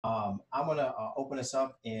I'm going to open us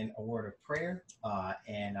up in a word of prayer.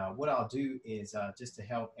 And what I'll do is just to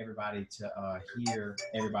help everybody to hear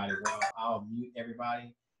everybody well, I'll mute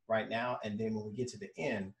everybody right now. And then when we get to the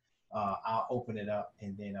end, I'll open it up.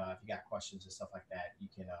 And then if you got questions and stuff like that, you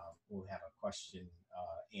can, we'll have a question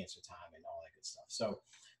answer time and all that good stuff. So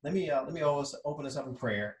let me always open us up in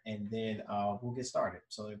prayer and then we'll get started.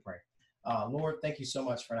 So let me pray. Lord, thank you so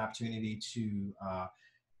much for an opportunity to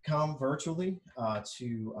come virtually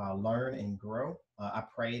to learn and grow. I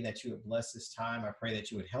pray that you would bless this time. I pray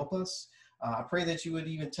that you would help us. I pray that you would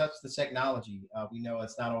even touch the technology. We know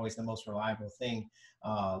it's not always the most reliable thing,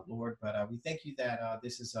 Lord, but we thank you that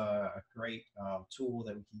this is a great tool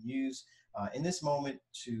that we can use in this moment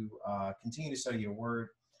to continue to study your word.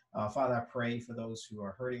 Father, I pray for those who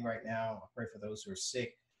are hurting right now. I pray for those who are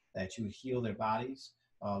sick that you would heal their bodies.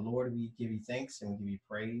 Lord, we give you thanks and we give you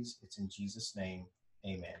praise. It's in Jesus' name.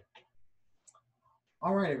 Amen.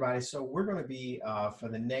 All right, everybody. So we're going to be, for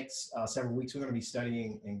the next several weeks, we're going to be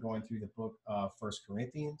studying and going through the book of First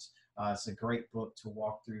Corinthians. It's a great book to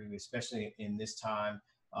walk through, especially in this time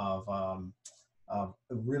of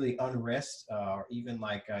really unrest, or even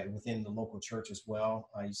like within the local church as well.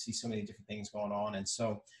 You see so many different things going on. And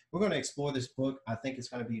so we're going to explore this book. I think it's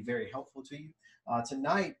going to be very helpful to you.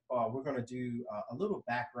 Tonight, we're going to do a little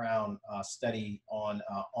background study on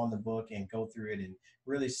the book and go through it and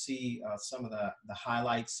really see some of the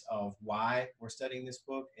highlights of why we're studying this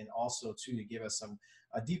book, and also too to give us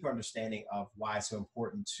a deeper understanding of why it's so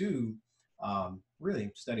important to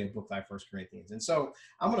really study a book like First Corinthians. And so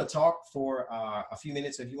I'm going to talk for a few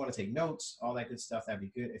minutes. If you want to take notes, all that good stuff, that'd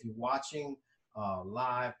be good. If you're watching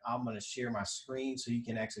live, I'm going to share my screen so you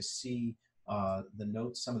can actually see the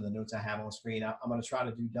notes, some of the notes I have on screen. I'm going to try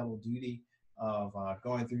to do double duty of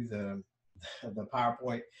going through the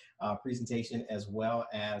PowerPoint presentation as well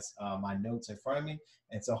as my notes in front of me.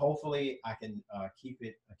 And so hopefully I can keep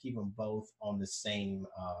them both on the same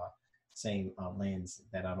lens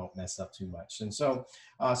that I don't mess up too much. And so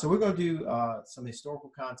we're going to do some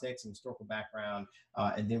historical context, some historical background,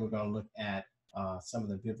 and then we're going to look at some of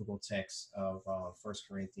the biblical texts of First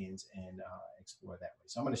Corinthians and explore that way.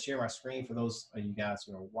 So I'm going to share my screen for those of you guys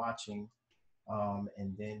who are watching,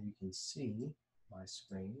 and then you can see my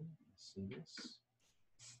screen. Let's see this.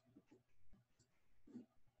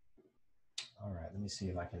 All right, let me see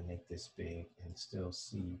if I can make this big and still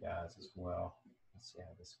see you guys as well. Let's see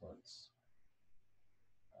how this works.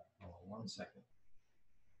 Hold on 1 second.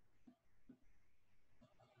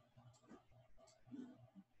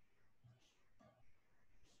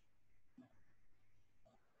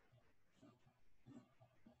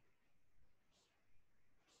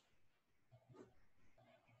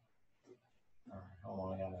 All right, hold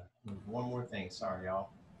on. I gotta move one more thing. Sorry, y'all.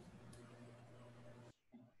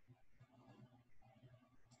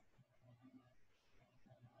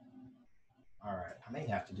 All right, I may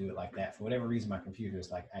have to do it like that. For whatever reason, my computer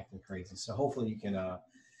is like acting crazy. So hopefully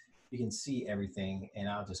you can see everything, and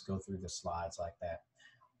I'll just go through the slides like that.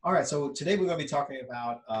 All right, so today we're going to be talking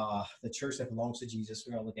about the church that belongs to Jesus.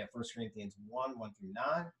 We're going to look at 1 Corinthians 1 through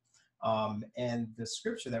 9. And the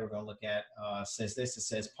scripture that we're going to look at says this. It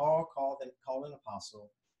says, Paul called an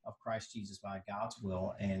apostle of Christ Jesus by God's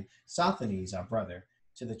will, and Sosthenes, our brother,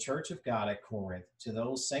 to the church of God at Corinth, to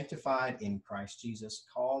those sanctified in Christ Jesus,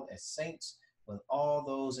 called as saints, with all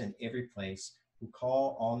those in every place who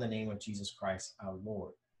call on the name of Jesus Christ our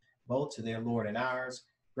Lord, both to their Lord and ours.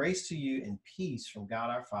 Grace to you and peace from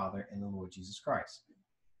God our Father and the Lord Jesus Christ.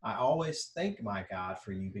 I always thank my God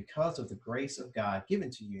for you because of the grace of God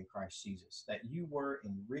given to you in Christ Jesus, that you were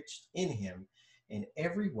enriched in him in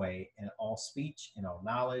every way, in all speech and all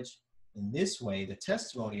knowledge. In this way, the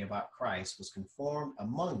testimony about Christ was confirmed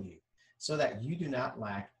among you, so that you do not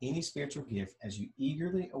lack any spiritual gift as you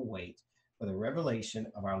eagerly await for the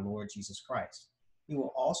revelation of our Lord Jesus Christ. He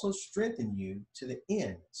will also strengthen you to the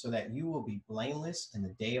end, so that you will be blameless in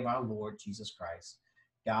the day of our Lord Jesus Christ.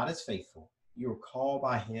 God is faithful. You are called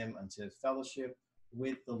by him unto fellowship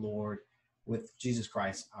with the Lord, with Jesus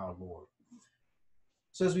Christ our Lord.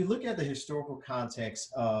 So as we look at the historical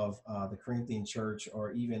context of the Corinthian church,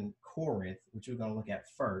 or even Corinth, which we're going to look at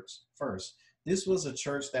first, this was a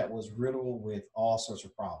church that was riddled with all sorts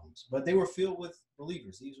of problems, but they were filled with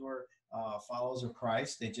believers. These were followers of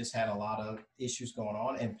Christ. They just had a lot of issues going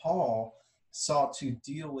on, and Paul sought to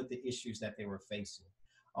deal with the issues that they were facing.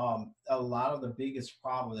 A lot of the biggest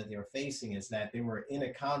problem that they were facing is that they were in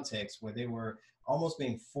a context where they were almost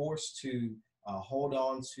being forced to hold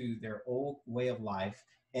on to their old way of life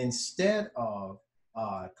instead of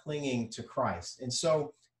clinging to Christ. And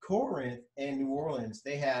so Corinth and New Orleans,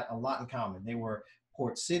 they had a lot in common. They were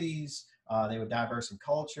port cities. They were diverse in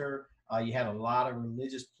culture. You had a lot of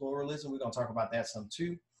religious pluralism. We're going to talk about that some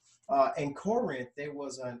too. In Corinth, there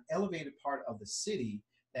was an elevated part of the city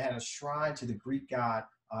that had a shrine to the Greek god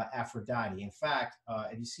Aphrodite. In fact,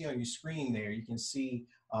 if you see on your screen there, you can see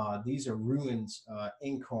these are ruins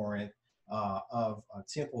in Corinth of a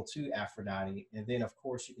temple to Aphrodite. And then, of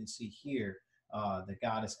course, you can see here the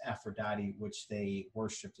goddess Aphrodite, which they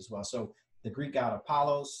worshipped as well. So the Greek god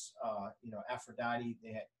Apollos, Aphrodite,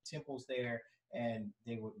 they had temples there, and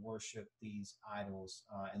they would worship these idols.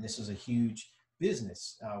 And this was a huge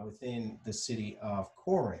business within the city of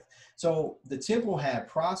Corinth. So the temple had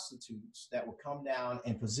prostitutes that would come down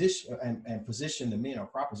and position the men or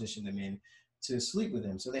proposition the men to sleep with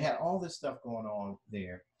them. So they had all this stuff going on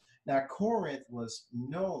there. Now Corinth was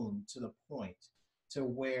known to the point to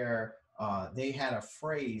where they had a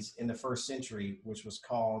phrase in the first century which was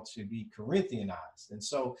called to be Corinthianized. And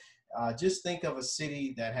so just think of a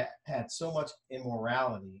city that had so much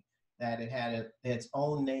immorality that it had its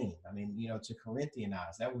own name. I mean, to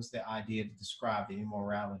Corinthianize, that was the idea to describe the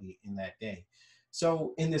immorality in that day.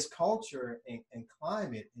 So in this culture and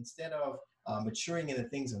climate, instead of maturing in the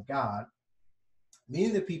things of God, many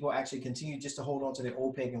of the people actually continue just to hold on to their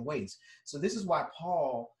old pagan ways. So this is why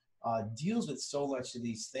Paul deals with so much of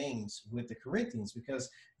these things with the Corinthians, because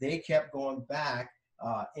they kept going back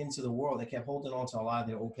into the world. They kept holding on to a lot of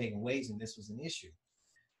their old pagan ways, and this was an issue.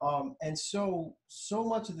 And so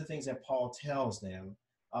much of the things that Paul tells them,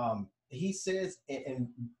 he says in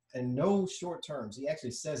no short terms, he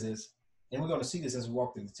actually says this, and we're going to see this as we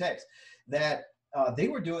walk through the text, that they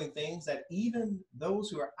were doing things that even those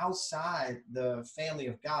who are outside the family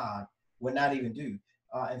of God would not even do.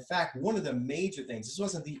 In fact, one of the major things, this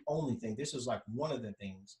wasn't the only thing, this was like one of the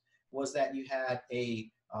things, was that you had a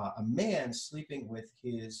man sleeping with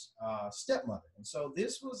his stepmother. And so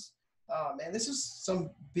this was, this is some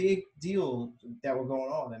big deal that were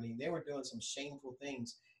going on. I mean, they were doing some shameful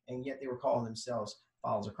things, and yet they were calling themselves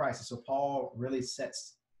followers of Christ. And so Paul really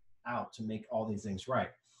sets out to make all these things right.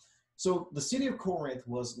 So the city of Corinth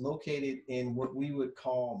was located in what we would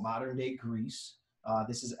call modern day Greece.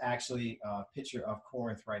 This is actually a picture of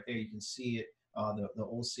Corinth right there. You can see it, the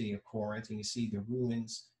old city of Corinth, and you see the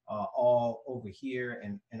ruins all over here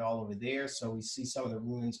and all over there. So we see some of the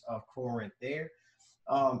ruins of Corinth there.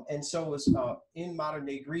 And so it was in modern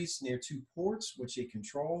day Greece near two ports, which it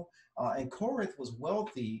controlled. And Corinth was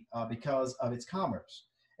wealthy because of its commerce.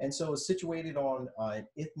 And so it's situated on an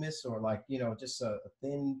isthmus, or just a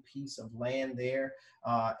thin piece of land there.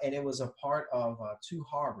 And it was a part of two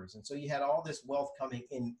harbors. And so you had all this wealth coming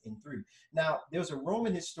in through. Now, there was a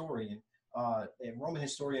Roman historian,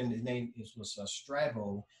 his name was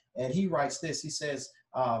Strabo, and he writes this. He says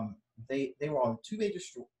they were on two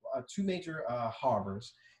major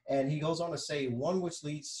harbors. And he goes on to say one which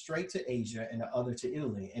leads straight to Asia and the other to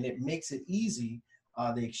Italy. And it makes it easy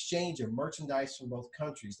the exchange of merchandise from both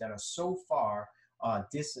countries that are so far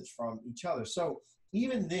distant from each other. So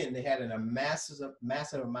even then, they had a massive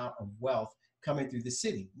amount of wealth coming through the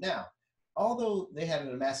city. Now, although they had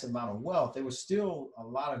a massive amount of wealth, there was still a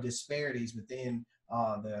lot of disparities within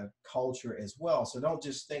the culture as well. So don't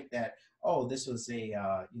just think that, oh, this was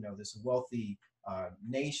this wealthy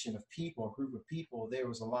nation of people, a group of people. There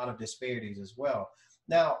was a lot of disparities as well.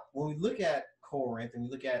 Now, when we look at Corinth and we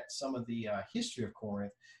look at some of the history of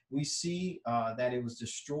Corinth, we see that it was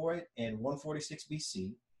destroyed in 146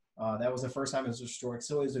 BC. That was the first time it was destroyed.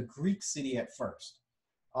 So it was a Greek city at first.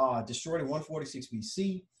 Destroyed in 146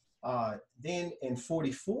 BC. Then in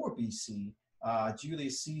 44 BC,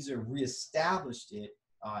 Julius Caesar reestablished it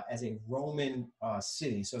as a Roman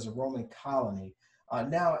city, so as a Roman colony.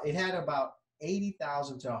 Now, it had about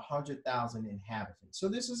 80,000 to 100,000 inhabitants. So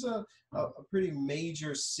this is a pretty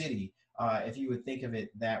major city, if you would think of it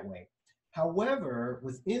that way. However,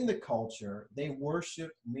 within the culture, they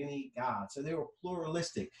worshiped many gods. So they were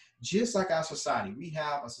pluralistic, just like our society. We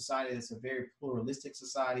have a society that's a very pluralistic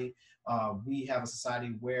society. We have a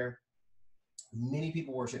society where many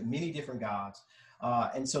people worship many different gods.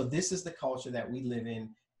 And so this is the culture that we live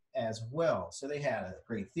in as well. So they had a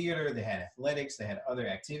great theater, they had athletics, they had other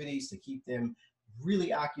activities to keep them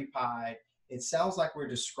really occupied. It sounds like we're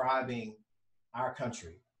describing our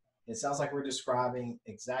country. It sounds like we're describing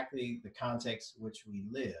exactly the context which we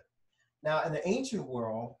live. Now, in the ancient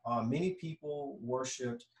world, many people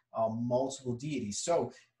worshiped multiple deities.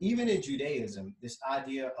 So even in Judaism, this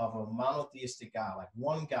idea of a monotheistic God, like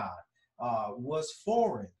one God, was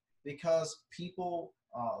foreign because people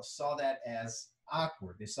saw that as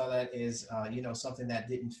awkward. They saw that as, something that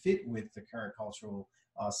didn't fit with the current cultural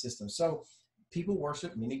system. So people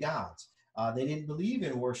worship many gods. They didn't believe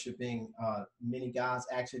in worshiping many gods,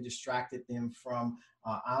 actually distracted them from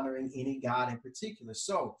honoring any God in particular.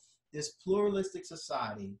 So this pluralistic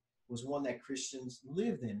society was one that Christians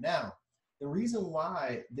lived in. Now, the reason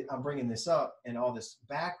why I'm bringing this up and all this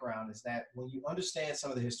background is that when you understand some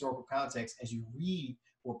of the historical context, as you read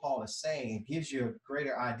what Paul is saying, it gives you a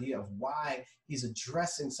greater idea of why he's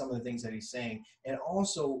addressing some of the things that he's saying, and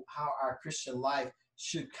also how our Christian life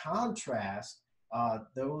should contrast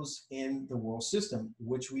those in the world system,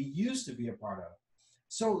 which we used to be a part of.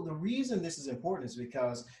 So the reason this is important is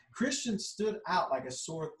because Christians stood out like a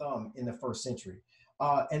sore thumb in the first century.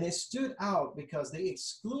 And it stood out because they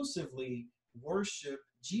exclusively worship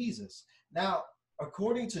Jesus. Now,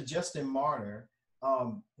 according to Justin Martyr,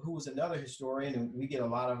 who was another historian, and we get a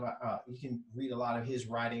lot of, you can read a lot of his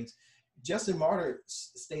writings. Justin Martyr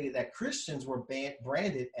stated that Christians were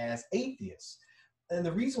branded as atheists. And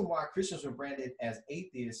the reason why Christians were branded as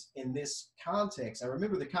atheists in this context, I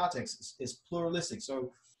remember the context is pluralistic.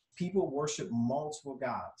 So people worship multiple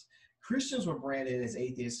gods. Christians were branded as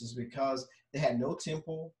atheists is because they had no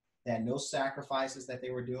temple, they had no sacrifices that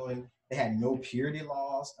they were doing, they had no purity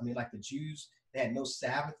laws. I mean, like the Jews, they had no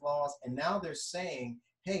Sabbath laws. And now they're saying,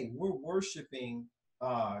 hey, we're worshiping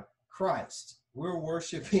Christ. We're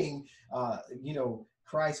worshiping,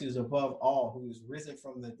 Christ who's above all, who is risen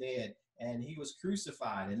from the dead. And he was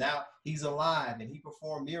crucified, and now he's alive, and he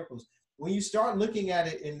performed miracles. When you start looking at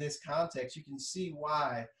it in this context, you can see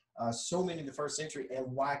why so many in the first century and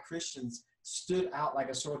why Christians stood out like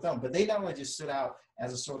a sore thumb. But they not only just stood out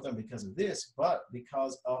as a sore thumb because of this, but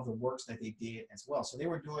because of the works that they did as well. So they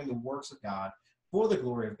were doing the works of God for the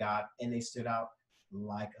glory of God, and they stood out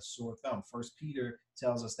like a sore thumb. First Peter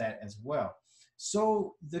tells us that as well.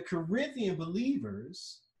 So the Corinthian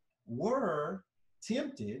believers were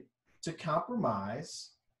tempted to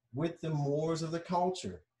compromise with the mores of the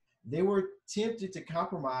culture. They were tempted to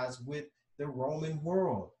compromise with the Roman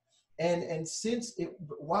world. And since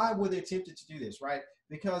why were they tempted to do this, right?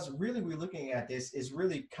 Because really we're looking at this is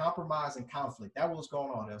really compromise and conflict. That was going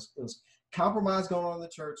on. It was compromise going on in the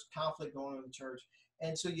church, conflict going on in the church.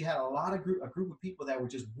 And so you had a group of people that were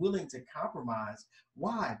just willing to compromise.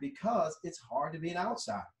 Why? Because it's hard to be an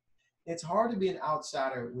outsider. It's hard to be an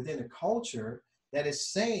outsider within a culture that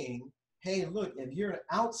is saying, hey, look, if you're an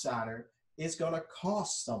outsider, it's going to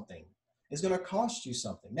cost something. It's going to cost you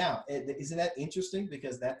something. Now, isn't that interesting?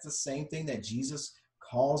 Because that's the same thing that Jesus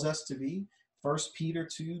calls us to be. First Peter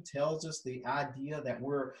 2 tells us the idea that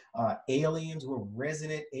we're aliens, we're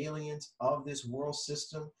resident aliens of this world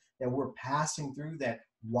system, that we're passing through, that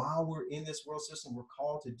while we're in this world system, we're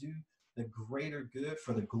called to do the greater good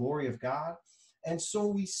for the glory of God. And so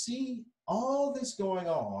we see all this going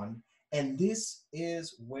on, and this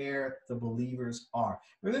is where the believers are.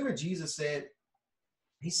 Remember, Jesus said,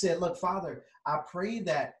 he said, look, Father, I pray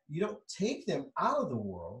that you don't take them out of the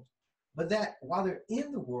world, but that while they're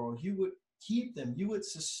in the world, you would keep them, you would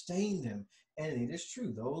sustain them. And it is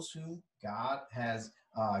true. Those whom God has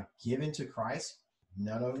given to Christ,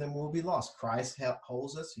 none of them will be lost. Christ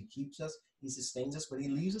holds us, he keeps us, he sustains us, but he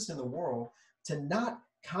leaves us in the world to not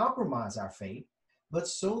compromise our faith, but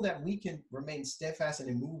so that we can remain steadfast and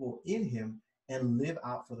immovable in him and live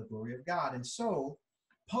out for the glory of God. And so,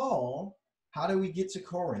 Paul, how do we get to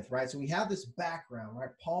Corinth, right? So we have this background, right?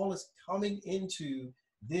 Paul is coming into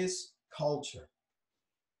this culture.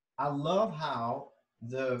 I love how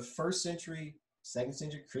the first century, second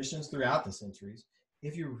century Christians throughout the centuries,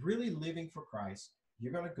 if you're really living for Christ,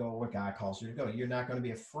 you're going to go where God calls you to go. You're not going to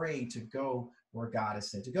be afraid to go where God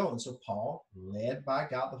has said to go. And so Paul, led by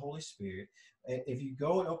God the Holy Spirit, if you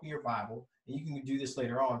go and open your Bible, and you can do this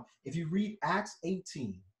later on, if you read Acts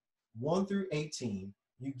 18, 1 through 18,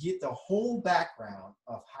 you get the whole background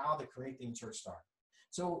of how the Corinthian church started.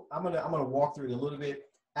 So I'm gonna walk through it a little bit.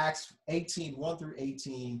 Acts 18, 1 through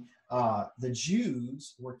 18, the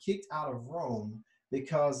Jews were kicked out of Rome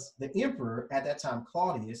because the emperor at that time,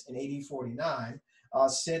 Claudius, in AD 49,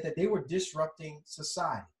 said that they were disrupting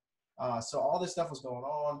society. So all this stuff was going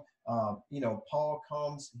on. Paul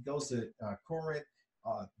comes, he goes to Corinth.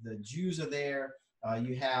 The Jews are there.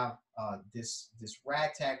 You have this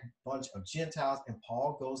ragtag bunch of Gentiles, and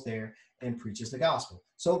Paul goes there and preaches the gospel.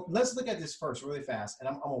 So let's look at this first really fast, and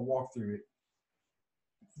I'm going to walk through it.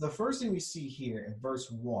 The first thing we see here in verse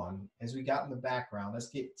 1, as we got in the background, let's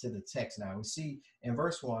get to the text now. We see in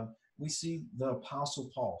verse 1, we see the Apostle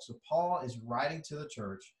Paul. So Paul is writing to the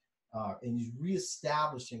church, and he's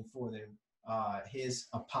reestablishing for them his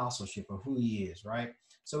apostleship of who he is, right?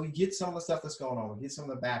 So we get some of the stuff that's going on. We get some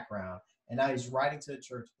of the background, and now he's writing to the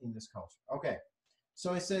church in this culture. Okay,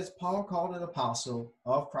 so it says, Paul, called an apostle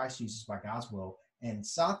of Christ Jesus by God's will, and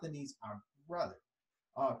Sosthenes, our brother.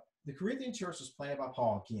 Uh, the Corinthian church was planted by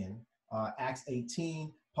Paul again. Acts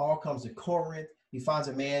 18, Paul comes to Corinth. He finds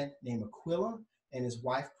a man named Aquila and his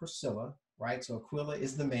wife Priscilla, right? So Aquila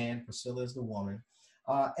is the man, Priscilla is the woman.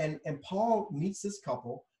 And Paul meets this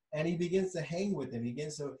couple and he begins to hang with them. He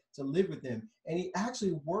begins to live with them. And he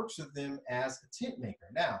actually works with them as a tent maker.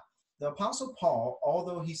 Now, the Apostle Paul,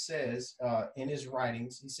 although he says in his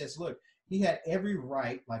writings, he says, look, he had every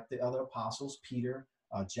right, like the other apostles, Peter,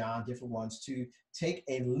 John, different ones, to take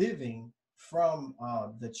a living from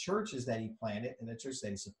the churches that he planted and the church that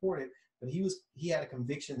he supported. But he had a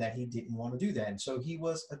conviction that he didn't want to do that. And so he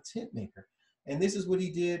was a tent maker. And this is what he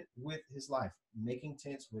did with his life, making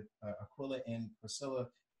tents with Aquila and Priscilla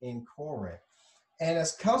in Corinth. And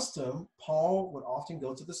as custom, Paul would often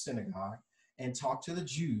go to the synagogue and talk to the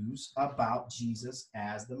Jews about Jesus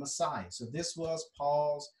as the Messiah. So this was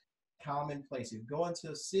Paul's commonplace. He'd go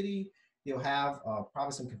into a city, he'll have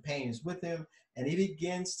probably some companions with him, and he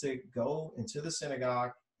begins to go into the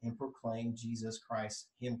synagogue and proclaim Jesus Christ,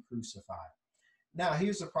 him crucified. Now,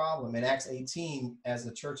 here's the problem. In Acts 18, as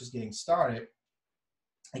the church is getting started,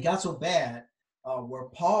 it got so bad where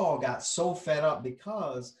Paul got so fed up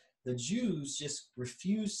because the Jews just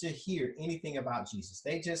refused to hear anything about Jesus.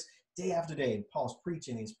 They just, day after day, Paul's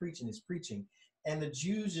preaching, he's preaching, he's preaching, and the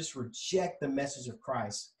Jews just reject the message of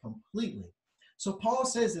Christ completely. So Paul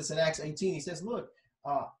says this in Acts 18. He says, look,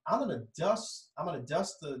 I'm gonna dust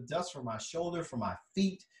the dust from my shoulder, from my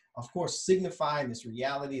feet, of course, signifying this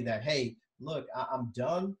reality that, hey, look, I'm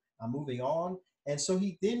done, I'm moving on. And so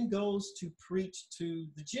he then goes to preach to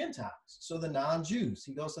the Gentiles, so the non-Jews.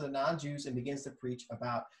 He goes to the non-Jews and begins to preach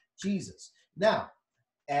about Jesus. Now,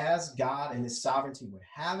 as God and his sovereignty would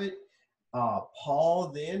have it,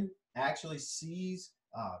 Paul then actually sees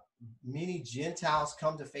many Gentiles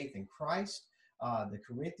come to faith in Christ. The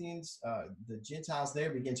Corinthians, the Gentiles there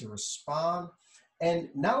begin to respond. And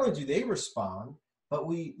not only do they respond, but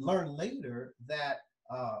we learn later that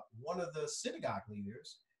one of the synagogue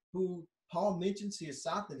leaders who Paul mentions here,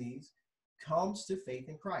 Sosthenes, comes to faith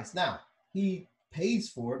in Christ. Now, he pays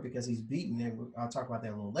for it because he's beaten, and I'll talk about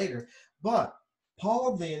that a little later. But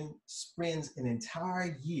Paul then spends an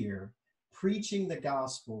entire year preaching the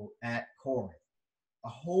gospel at Corinth, a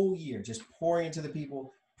whole year, just pouring into the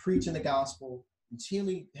people, preaching the gospel,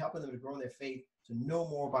 continually helping them to grow in their faith, to know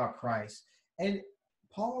more about Christ. And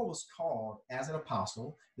Paul was called as an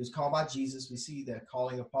apostle. He was called by Jesus. We see the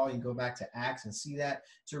calling of Paul. You can go back to Acts and see that,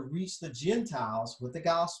 to reach the Gentiles with the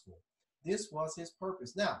gospel. This was his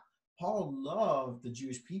purpose. Now, Paul loved the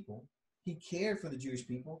Jewish people. He cared for the Jewish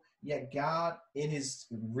people, yet God, in his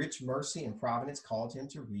rich mercy and providence, called him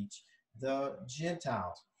to reach the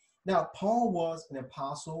Gentiles. Now, Paul was an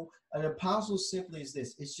apostle. An apostle simply is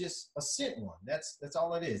this. It's just a sent one. That's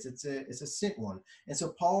all it is. It's a sent one. And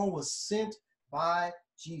so Paul was sent by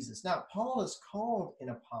Jesus. Now, Paul is called an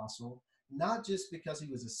apostle, not just because he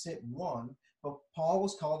was a sent one, but Paul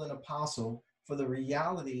was called an apostle for the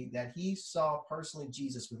reality that he saw personally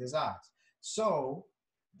Jesus with his eyes. So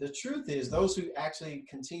the truth is, those who actually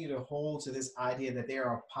continue to hold to this idea that they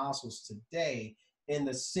are apostles today, in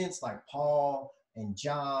the sense like Paul and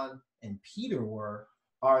John and Peter were,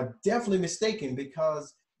 are definitely mistaken,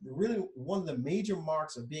 because really one of the major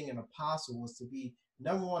marks of being an apostle was to be,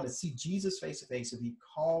 number one, to see Jesus face to face, to be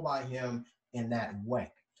called by him in that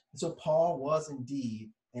way. And so Paul was indeed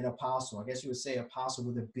an apostle. I guess you would say apostle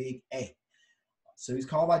with a big A. So he's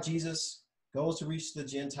called by Jesus, goes to reach the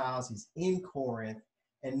Gentiles. He's in Corinth.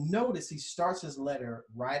 And notice he starts his letter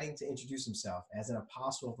writing to introduce himself as an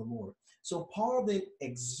apostle of the Lord. So Paul then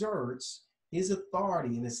exerts his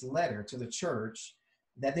authority in this letter to the church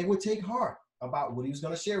that they would take heart about what he was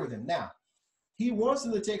going to share with them. Now, he wants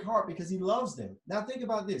them to take heart because he loves them. Now think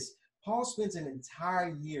about this. Paul spends an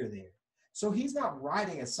entire year there. So he's not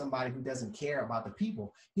writing as somebody who doesn't care about the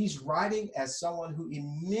people. He's writing as someone who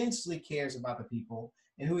immensely cares about the people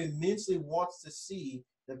and who immensely wants to see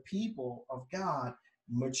the people of God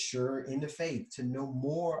mature in the faith, to know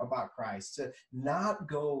more about Christ, to not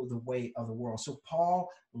go the way of the world. So Paul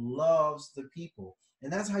loves the people.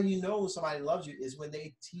 And that's how you know somebody loves you, is when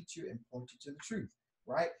they teach you and point you to the truth,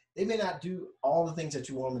 right? They may not do all the things that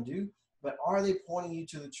you want them to do, but are they pointing you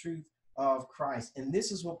to the truth of Christ? And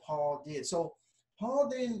this is what Paul did. So Paul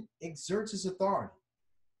then exerts his authority.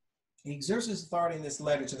 He exerts his authority in this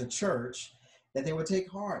letter to the church that they would take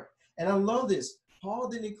heart. And I love this. Paul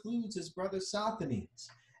then includes his brother Sosthenes.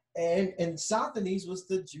 And Sosthenes was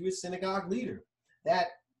the Jewish synagogue leader that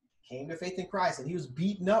came to faith in Christ, and he was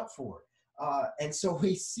beaten up for it. And so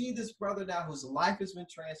we see this brother now whose life has been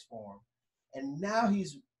transformed, and now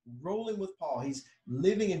he's rolling with Paul. He's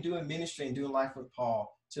living and doing ministry and doing life with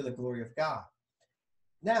Paul to the glory of God.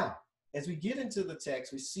 Now, as we get into the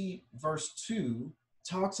text, we see verse 2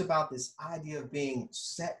 talks about this idea of being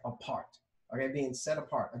set apart. Okay, being set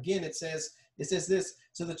apart. Again, it says this,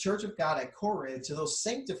 to the church of God at Corinth, to those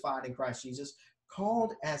sanctified in Christ Jesus,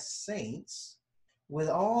 called as saints, with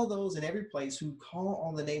all those in every place who call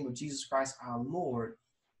on the name of Jesus Christ our Lord,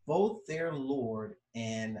 both their Lord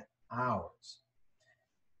and ours.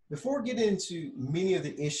 Before getting into many of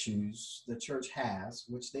the issues the church has,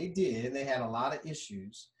 which they did, they had a lot of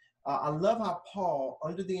issues. I love how Paul,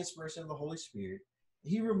 under the inspiration of the Holy Spirit,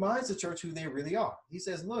 he reminds the church who they really are. He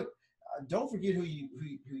says, look, don't forget who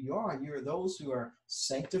you are. You are those who are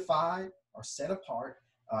sanctified or set apart.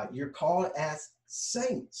 You're called as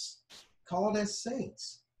saints,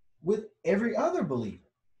 with every other believer,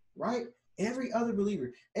 right? Every other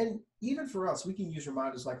believer. And even for us, we can use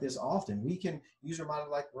reminders like this often. We can use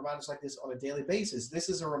reminders like this on a daily basis. This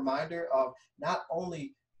is a reminder of not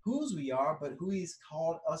only whose we are, but who he's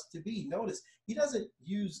called us to be. Notice he doesn't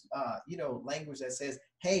use language that says,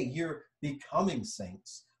 hey, you're becoming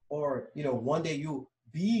saints, or one day you'll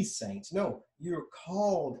be saints. No, you're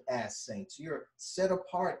called as saints. You're set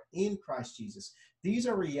apart in Christ Jesus. These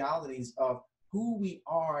are realities of who we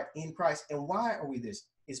are in Christ. And why are we this?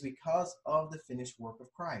 It's because of the finished work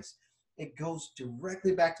of Christ. It goes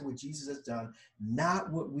directly back to what Jesus has done,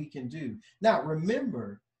 not what we can do. Now,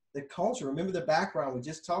 remember the culture, remember the background we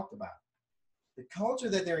just talked about. The culture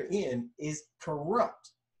that they're in is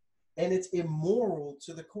corrupt and it's immoral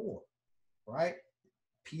to the core, right?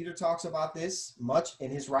 Peter talks about this much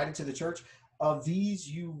in his writing to the church. Of these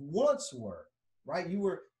you once were, right? You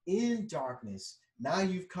were in darkness. Now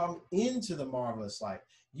you've come into the marvelous light.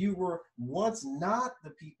 You were once not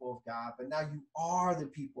the people of God, but now you are the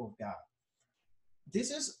people of God.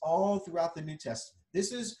 This is all throughout the New Testament.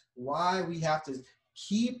 This is why we have to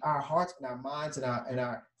keep our hearts and our minds and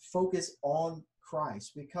our focus on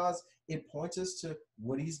Christ, because it points us to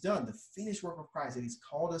what he's done, the finished work of Christ, that he's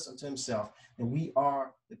called us unto himself, and we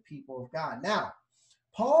are the people of God. Now,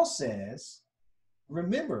 Paul says,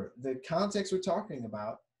 remember the context we're talking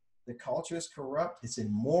about. The culture is corrupt, it's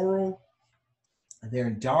immoral, they're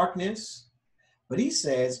in darkness, but he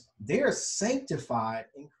says they're sanctified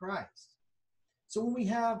in Christ. So when we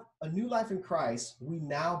have a new life in Christ, we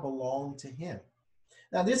now belong to him.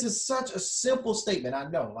 Now, this is such a simple statement. I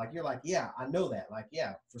know, like, you're like, yeah, I know that. Like,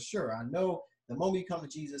 yeah, for sure. I know the moment you come to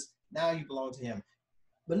Jesus, now you belong to him.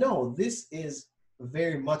 But no, this is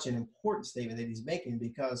very much an important statement that he's making,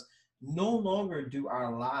 because no longer do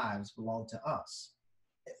our lives belong to us.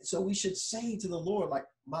 So we should say to the Lord, like,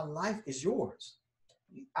 my life is yours.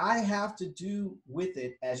 I have to do with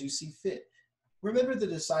it as you see fit. Remember the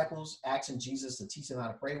disciples asking Jesus to teach them how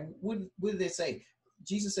to pray? What did they say?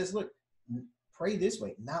 Jesus says, look, pray this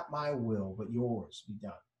way, not my will, but yours be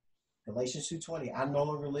done. Galatians 2:20, I no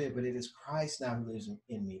longer live, but it is Christ now who lives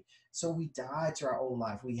in me. So we died to our old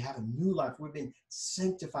life. We have a new life. We've been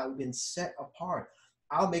sanctified. We've been set apart.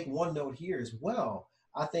 I'll make one note here as well.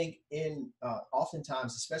 I think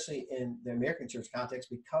oftentimes, especially in the American church context,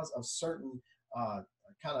 because of certain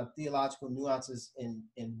kind of theological nuances in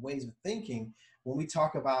ways of thinking, when we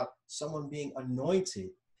talk about someone being anointed,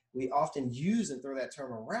 we often use and throw that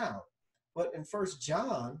term around. But in 1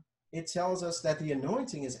 John, it tells us that the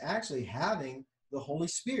anointing is actually having the Holy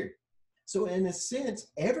Spirit. So in a sense,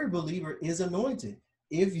 every believer is anointed.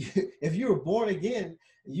 If you were born again,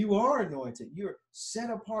 you are anointed. You're set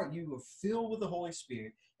apart. You are filled with the Holy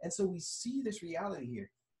Spirit. And so we see this reality here.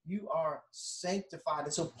 You are sanctified.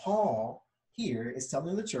 And so Paul here is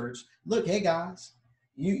telling the church, look, hey guys,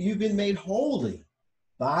 you've been made holy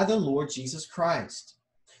by the Lord Jesus Christ.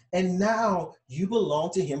 And now you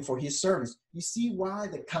belong to him for his service. You see why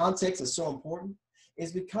the context is so important?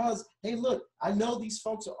 It's because, hey, look, I know these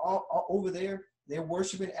folks are all over there. They're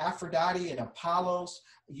worshiping Aphrodite and Apollos.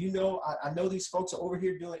 I know these folks are over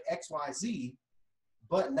here doing X, Y, Z,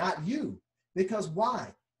 but not you. Because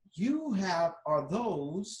why? You are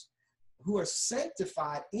those who are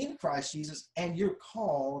sanctified in Christ Jesus, and you're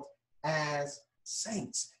called as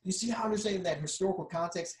saints. You see how understanding that historical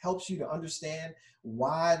context helps you to understand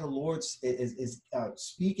why the Lord is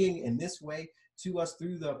speaking in this way to us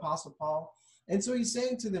through the Apostle Paul. And so he's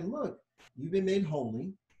saying to them, look, you've been made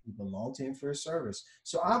holy. You belong to him for his service.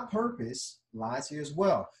 So our purpose lies here as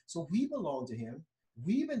well. So we belong to him.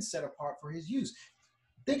 We've been set apart for his use.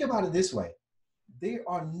 Think about it this way. There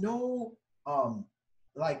are no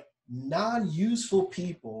non-useful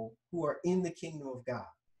people who are in the kingdom of God.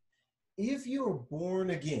 If you are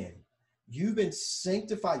born again, you've been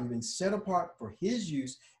sanctified, you've been set apart for his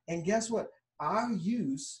use. And guess what? our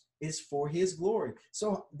use is for his glory.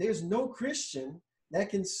 So there's no Christian that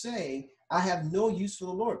can say, I have no use for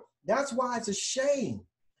the Lord. That's why it's a shame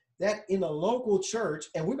that in a local church,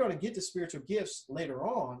 and we're going to get to spiritual gifts later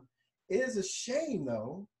on, it is a shame,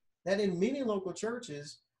 though, that in many local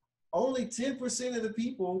churches, only 10% of the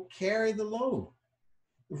people carry the load.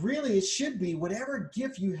 Really, it should be whatever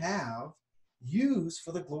gift you have, use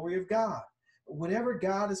for the glory of God. Whatever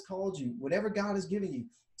God has called you, whatever God has given you,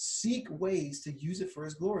 seek ways to use it for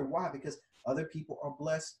his glory. Why? Because other people are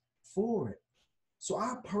blessed for it. So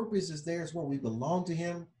our purpose is there as well. We belong to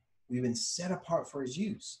him. We've been set apart for his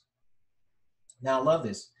use. Now, I love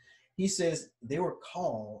this. He says they were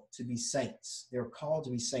called to be saints. They were called to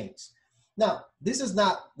be saints. Now, this is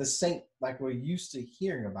not the saint like we're used to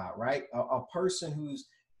hearing about, right? A person who's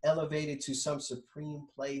elevated to some supreme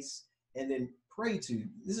place and then prayed to.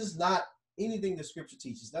 This is not anything the scripture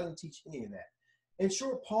teaches. It doesn't teach any of that. In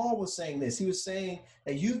short, Paul was saying this. He was saying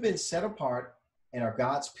that you've been set apart and are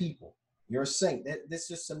God's people. You're a saint. This is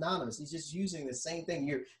just synonymous. He's just using the same thing.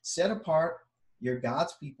 You're set apart. You're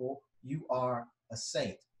God's people. You are a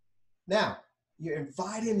saint. Now, you're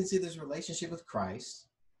invited into this relationship with Christ,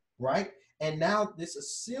 right? And now this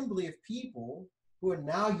assembly of people who are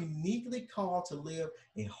now uniquely called to live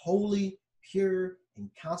a holy, pure, and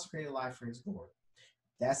consecrated life for his glory.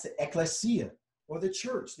 That's the ecclesia, or the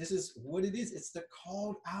church. This is what it is. It's the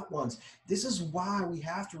called out ones. This is why we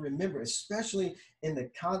have to remember, especially in the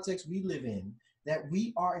context we live in, that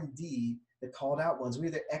we are indeed the called out ones. We're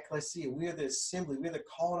the ecclesia. We're the assembly. We're the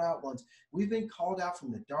called out ones. We've been called out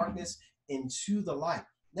from the darkness into the light.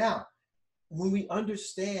 Now, when we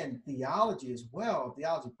understand theology as well,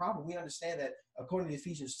 theology proper, we understand that according to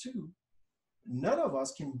Ephesians 2, none of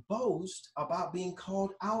us can boast about being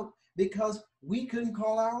called out because we couldn't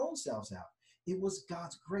call our own selves out. It was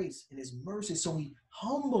God's grace and his mercy. So we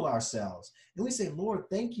humble ourselves and we say, Lord,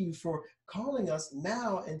 thank you for calling us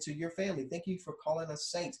now into your family. Thank you for calling us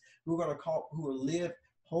saints who are going to who will live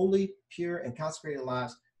holy, pure, and consecrated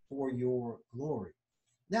lives for your glory.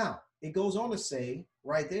 Now, it goes on to say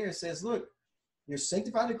right there, it says, look, you're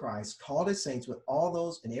sanctified in Christ, called as saints with all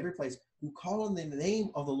those in every place who call on the name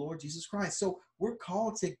of the Lord Jesus Christ. So we're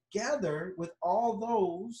called together with all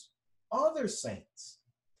those other saints.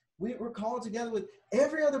 We're called together with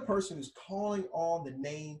every other person who's calling on the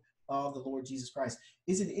name of the Lord Jesus Christ.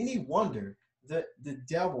 Is it any wonder that the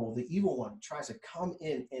devil, the evil one, tries to come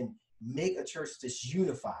in and make a church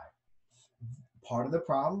disunified? Part of the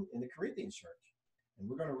problem in the Corinthian church. And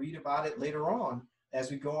we're going to read about it later on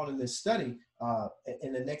as we go on in this study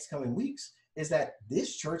in the next coming weeks, is that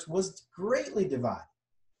this church was greatly divided.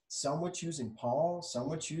 Some were choosing Paul, some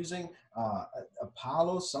were choosing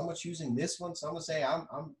Apollos, some were choosing this one, some would say,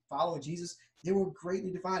 I'm following Jesus. They were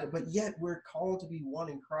greatly divided, but yet we're called to be one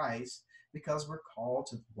in Christ because we're called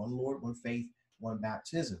to one Lord, one faith, one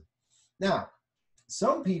baptism. Now,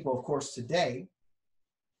 some people, of course, today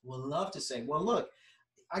will love to say, well, look,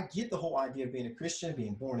 I get the whole idea of being a Christian,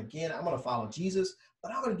 being born again. I'm going to follow Jesus,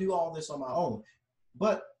 but I'm going to do all this on my own.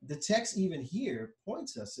 But the text even here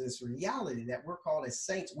points us to this reality that we're called as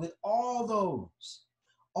saints with all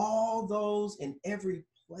those in every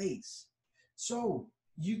place. So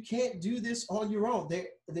you can't do this on your own. There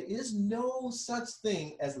is no such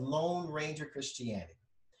thing as Lone Ranger Christianity.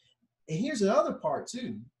 And here's the other part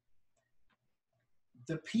too.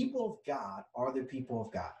 The people of God are the people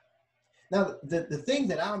of God. Now, the thing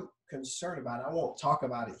that I'm concerned about, I won't talk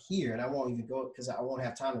about it here, and I won't even go because I won't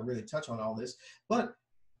have time to really touch on all this. But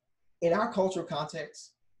in our cultural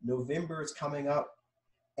context, November is coming up,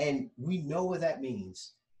 and we know what that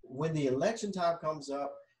means. When the election time comes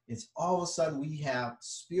up, it's all of a sudden we have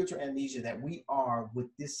spiritual amnesia that we are what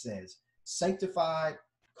this says, sanctified,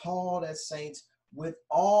 called as saints with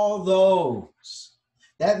all those.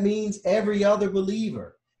 That means every other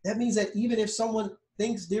believer. That means that even if someone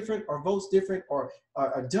thinks different or votes different or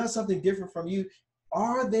does something different from you,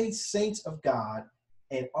 are they saints of God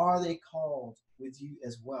and are they called with you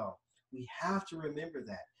as well? We have to remember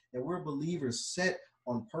that we're believers set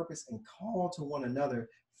on purpose and called to one another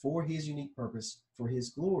for his unique purpose, for his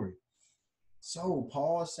glory. So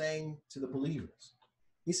Paul is saying to the believers,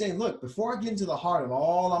 he's saying, look, before I get into the heart of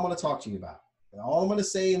all I'm going to talk to you about, and all I'm going to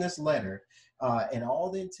say in this letter, and all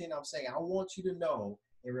the intent I'm saying, I want you to know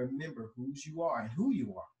and remember whose you are and who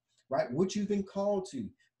you are, right? What you've been called to,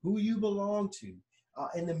 who you belong to,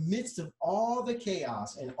 in the midst of all the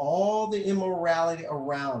chaos and all the immorality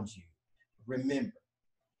around you. Remember,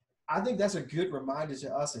 I think that's a good reminder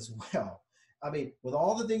to us as well. I mean, with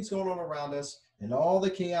all the things going on around us and all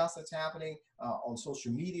the chaos that's happening on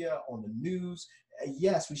social media, on the news,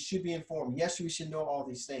 yes, we should be informed. Yes, we should know all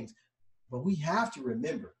these things. But we have to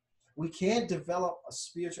remember, we can't develop a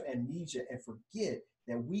spiritual amnesia and forget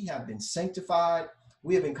that we have been sanctified.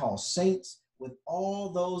 We have been called saints with all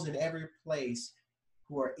those in every place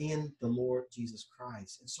who are in the Lord Jesus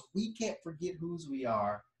Christ. And so we can't forget who we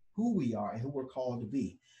are, and who we're called to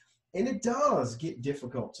be. And it does get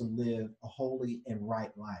difficult to live a holy and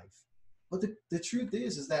right life. But the truth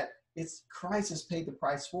is that it's Christ has paid the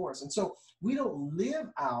price for us. And so we don't live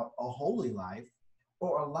out a holy life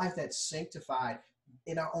or a life that's sanctified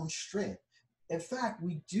in our own strength. In fact,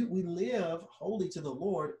 we live holy to the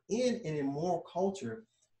Lord in an immoral culture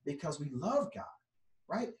because we love God,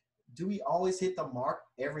 right? Do we always hit the mark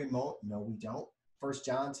every moment? No, we don't. First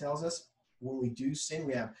John tells us when we do sin,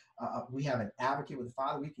 we have an advocate with the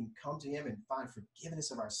Father. We can come to him and find forgiveness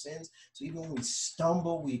of our sins. So even when we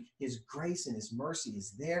stumble, his grace and his mercy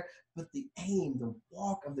is there. But the aim, the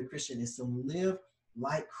walk of the Christian is to live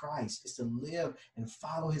like Christ, is to live and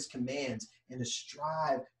follow his commands and to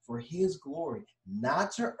strive for his glory,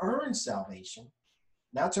 not to earn salvation,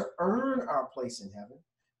 not to earn our place in heaven,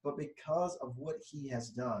 but because of what he has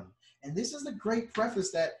done. And this is the great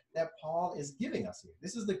preface that Paul is giving us here.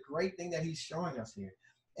 This is the great thing that he's showing us here.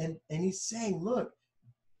 And he's saying, look,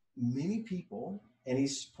 many people, and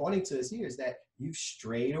he's pointing to this here, is that you've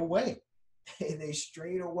strayed away. They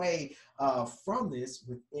strayed away from this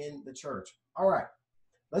within the church. All right,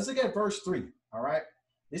 let's look at verse 3, all right?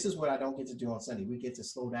 This is what I don't get to do on Sunday. We get to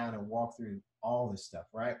slow down and walk through all this stuff,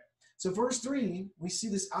 right? So verse 3, we see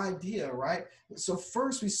this idea, right? So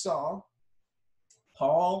first we saw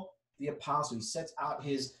Paul, the apostle. He sets out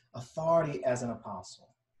his authority as an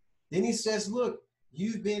apostle. Then he says, look,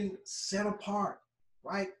 you've been set apart,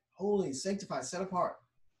 right? Holy, sanctified, set apart.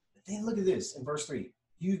 But then look at this in verse 3.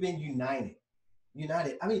 You've been united.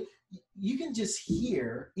 United. I mean, you can just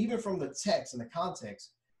hear, even from the text and the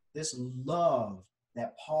context, this love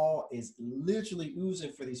that Paul is literally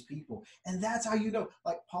oozing for these people. And that's how you know,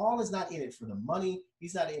 like, Paul is not in it for the money.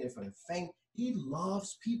 He's not in it for the fame. He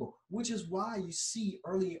loves people, which is why you see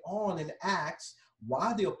early on in Acts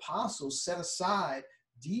why the apostles set aside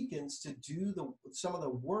deacons to do some of the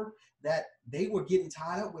work that they were getting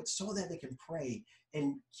tied up with, so that they can pray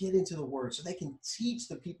and get into the word, so they can teach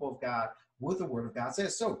the people of God what the word of God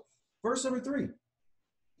says. So verse number 3,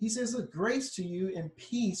 he says, "Look, grace to you and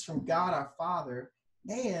peace from God our Father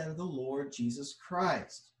and the Lord Jesus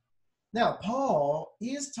Christ." Now, Paul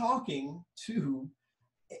is talking to,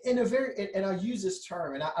 in a very, and I use this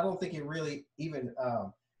term, and I don't think it really even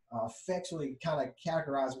effectually kind of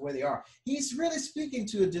categorize where they are. He's really speaking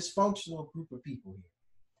to a dysfunctional group of people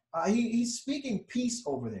here. He's speaking peace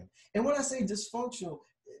over them. And when I say dysfunctional,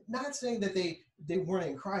 not saying that they weren't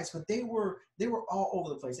in Christ, but they were all over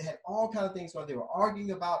the place. They had all kinds of things going on. They were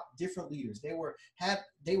arguing about different leaders. They were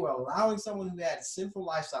allowing someone who had a sinful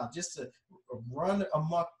lifestyle just to run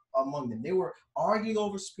amok among them. They were arguing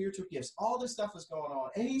over spiritual gifts. All this stuff is going on,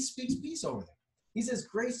 and he speaks peace over them. He says,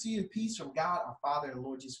 "Grace to you and peace from God our Father and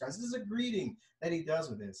Lord Jesus Christ." This is a greeting that he does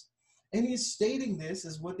with this. And he's stating this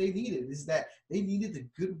as what they needed, is that they needed the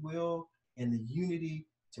goodwill and the unity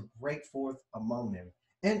to break forth among them.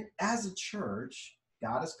 And as a church,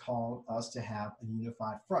 God has called us to have a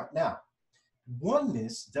unified front. Now,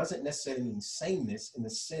 oneness doesn't necessarily mean sameness in the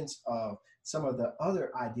sense of some of the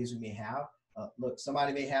other ideas we may have. Look,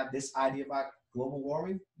 somebody may have this idea about global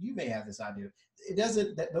warming. You may have this idea. It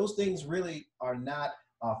doesn't, that those things really are not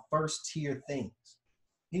first tier things.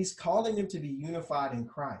 He's calling them to be unified in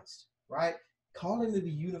Christ, right? Calling them to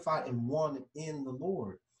be unified in one in the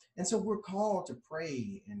Lord. And so we're called to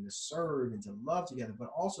pray and to serve and to love together, but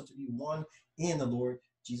also to be one in the Lord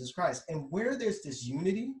Jesus Christ. And where there's this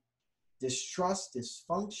unity, distrust,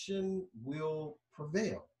 dysfunction will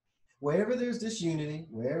prevail. Wherever there's this unity,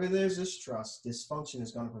 wherever there's this trust, dysfunction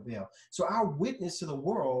is going to prevail. So our witness to the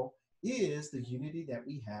world is the unity that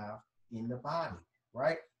we have in the body,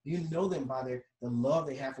 right? You know them by the love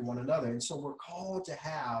they have for one another. And so we're called to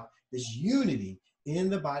have this unity in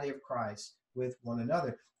the body of Christ with one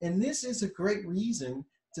another. And this is a great reason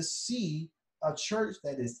to see a church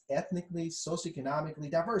that is ethnically, socioeconomically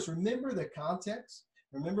diverse. Remember the context?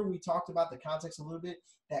 Remember we talked about the context a little bit,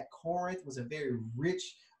 that Corinth was a very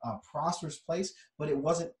rich, prosperous place, but it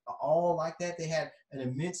wasn't all like that. They had an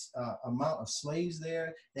immense amount of slaves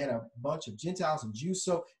there. They had a bunch of Gentiles and Jews.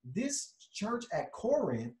 So this church at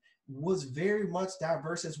Corinth was very much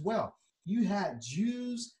diverse as well. You had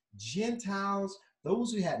Jews, Gentiles,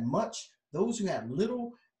 those who had much, those who had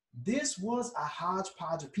little. This was a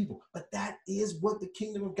hodgepodge of people, but that is what the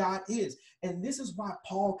kingdom of God is. And this is why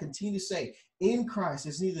Paul continues to say, in Christ,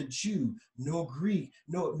 there's neither Jew, nor Greek,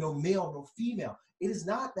 no male, no female. It is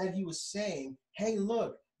not that he was saying, hey,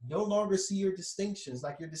 look, no longer see your distinctions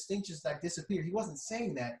like disappear. He wasn't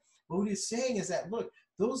saying that. But what he's saying is that, look,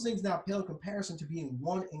 those things now pale in comparison to being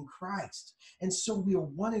one in Christ. And so we are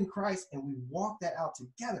one in Christ and we walk that out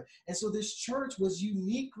together. And so this church was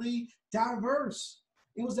uniquely diverse.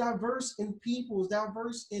 It was diverse in people, it was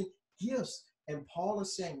diverse in gifts. And Paul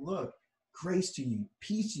is saying, look, grace to you,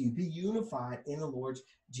 peace to you, be unified in the Lord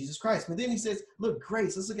Jesus Christ. But then he says, look,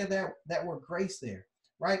 grace, let's look at that word grace there,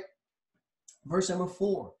 right? Verse number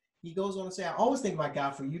 4, he goes on to say, I always think about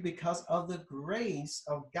God for you because of the grace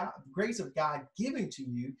of God given to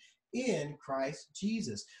you in Christ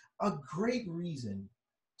Jesus. A great reason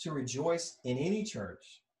to rejoice in any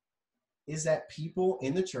church is that people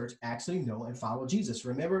in the church actually know and follow Jesus.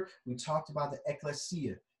 Remember, we talked about the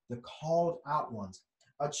ecclesia, the called out ones.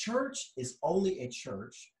 A church is only a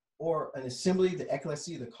church, or an assembly, the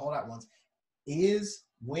ecclesia, the called out ones, is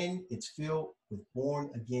when it's filled with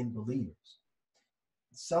born again believers.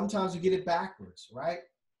 Sometimes we get it backwards, right?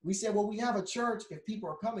 We say, well, we have a church if people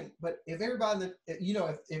are coming, but if everybody,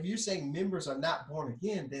 if you're saying members are not born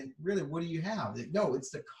again, then really, what do you have? No, it's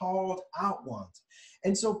the called out ones.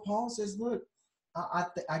 And so Paul says, look,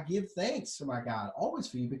 I give thanks to my God always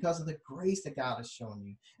for you because of the grace that God has shown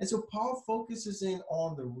you. And so Paul focuses in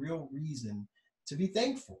on the real reason to be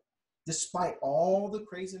thankful, despite all the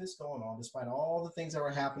craziness going on, despite all the things that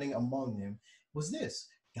were happening among them, was this: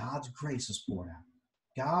 God's grace was poured out.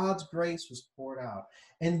 God's grace was poured out.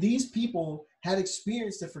 And these people had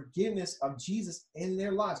experienced the forgiveness of Jesus in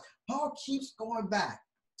their lives. Paul keeps going back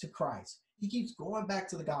to Christ. He keeps going back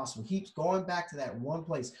to the gospel. He keeps going back to that one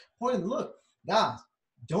place. Pointing, look, guys,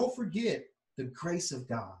 don't forget the grace of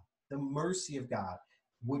God, the mercy of God,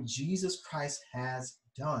 what Jesus Christ has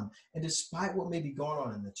done. And despite what may be going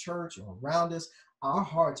on in the church or around us, our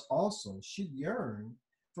hearts also should yearn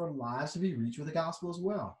for lives to be reached with the gospel as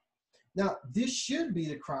well. Now, this should be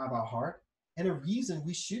the cry of our heart and a reason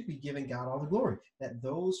we should be giving God all the glory, that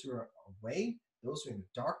those who are away, those who are in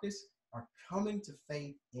darkness, are coming to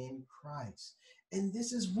faith in Christ. And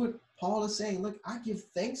this is what Paul is saying. Look, I give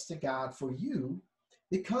thanks to God for you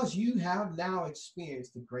because you have now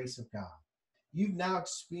experienced the grace of God. You've now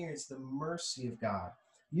experienced the mercy of God.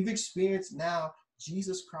 You've experienced now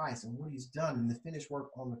Jesus Christ and what he's done in the finished work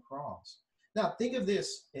on the cross. Now, think of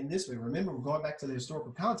this in this way. Remember, we're going back to the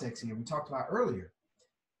historical context here we talked about earlier.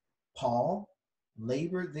 Paul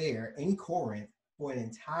labored there in Corinth for an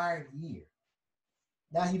entire year.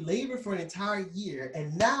 Now, he labored for an entire year,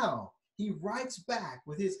 and now he writes back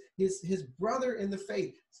with his brother in the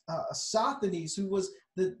faith, Sosthenes, who was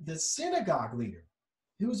the synagogue leader,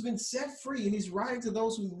 who's been set free, and he's writing to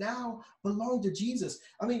those who now belong to Jesus.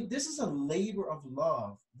 I mean, this is a labor of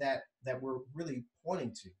love that we're really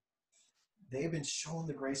pointing to. They've been shown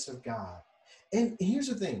the grace of God. And here's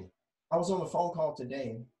the thing. I was on a phone call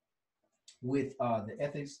today with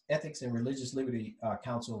the Ethics and Religious Liberty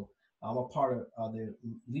Council. I'm a part of the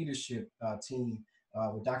leadership team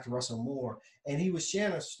with Dr. Russell Moore. And he was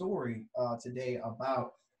sharing a story today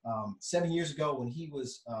about 7 years ago when he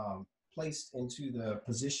was placed into the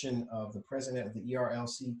position of the president of the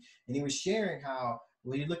ERLC. And he was sharing how,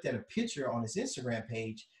 when he looked at a picture on his Instagram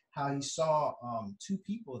page, how he saw two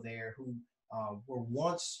people there who were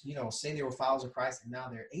once, say they were followers of Christ, and now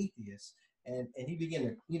they're atheists. And he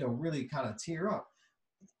began to, really kind of tear up.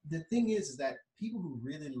 The thing is that people who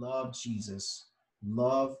really love Jesus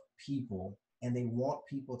love people, and they want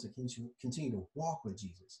people to continue to walk with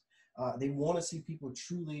Jesus. They want to see people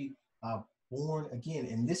truly born again.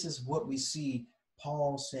 And this is what we see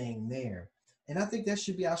Paul saying there. And I think that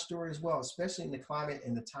should be our story as well, especially in the climate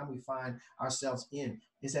and the time we find ourselves in,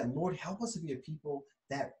 is that, Lord, help us to be a people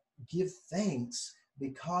that give thanks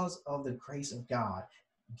because of the grace of God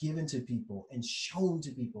given to people and shown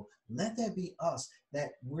to people. Let that be us,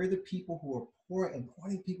 that we're the people who are pouring and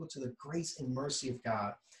pointing people to the grace and mercy of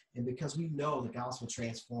God. And because we know the gospel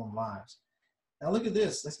transforms lives. Now look at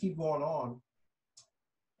this. Let's keep going on.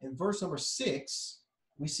 In verse number 6,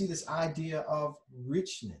 we see this idea of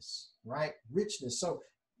richness, right? Richness. So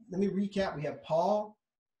let me recap. We have Paul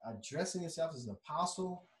addressing himself as an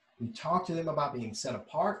apostle. We talked to them about being set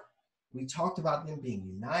apart. We talked about them being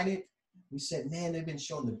united. We said, man, they've been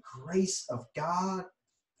shown the grace of God.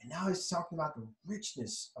 And now he's talking about the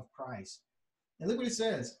richness of Christ. And look what it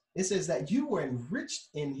says. It says that you were enriched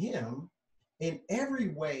in him in every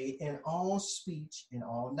way, in all speech and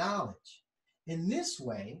all knowledge. In this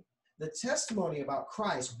way, the testimony about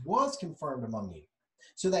Christ was confirmed among you,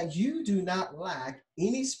 so that you do not lack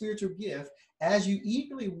any spiritual gift as you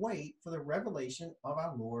eagerly wait for the revelation of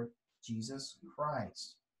our Lord Jesus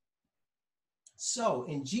Christ. So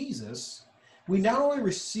in Jesus, We not only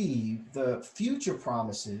receive the future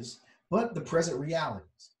promises, but the present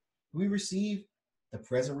realities. We receive the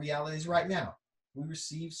present realities right now. We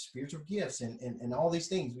receive spiritual gifts and all these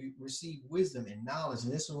things. We receive wisdom and knowledge.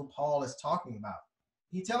 And this is what Paul is talking about.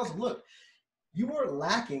 He tells them, look, you weren't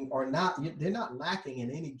lacking or not, they're not lacking in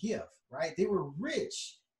any gift, right? They were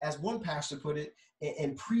rich, as one pastor put it,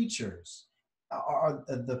 in preachers, or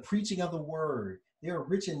the preaching of the word. They were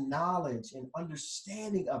rich in knowledge and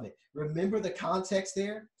understanding of it. Remember the context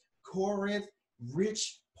there? Corinth,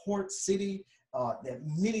 rich port city, that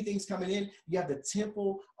many things coming in. You have the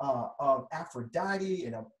temple of Aphrodite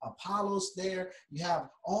and Apollos there. You have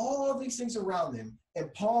all these things around them.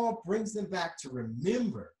 And Paul brings them back to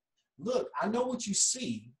remember, look, I know what you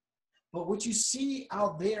see, but what you see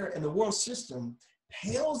out there in the world system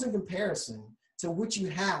pales in comparison to what you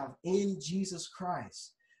have in Jesus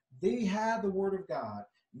Christ. They had the word of God.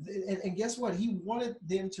 And guess what? He wanted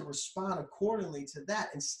them to respond accordingly to that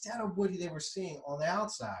instead of what they were seeing on the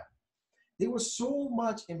outside. They were so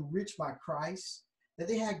much enriched by Christ that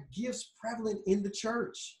they had gifts prevalent in the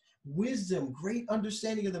church. Wisdom, great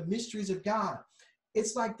understanding of the mysteries of God.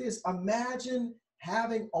 It's like this. Imagine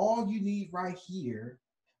having all you need right here,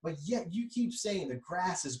 but yet you keep saying the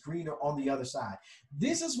grass is greener on the other side.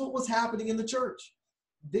 This is what was happening in the church.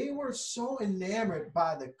 They were so enamored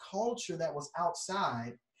by the culture that was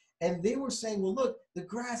outside, and they were saying, well, look, the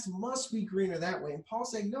grass must be greener that way. And Paul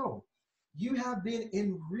saying, no, you have been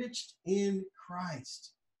enriched in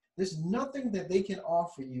Christ. There's nothing that they can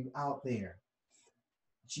offer you out there.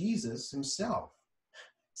 Jesus himself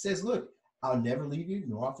says, look, I'll never leave you,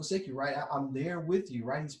 nor I'll forsake you, right? I'm there with you,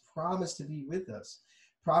 right? He's promised to be with us.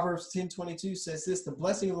 Proverbs 10:22 says this, the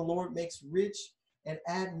blessing of the Lord makes rich and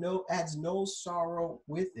adds no sorrow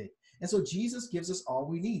with it. And so Jesus gives us all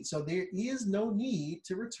we need. So there is no need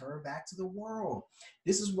to return back to the world.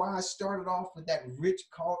 This is why I started off with that rich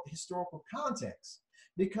historical context,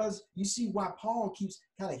 because you see why Paul keeps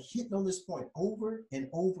kind of hitting on this point over and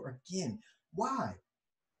over again. Why?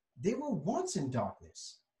 They were once in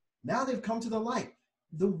darkness. Now they've come to the light.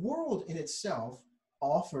 The world in itself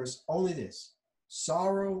offers only this: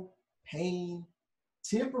 sorrow, pain,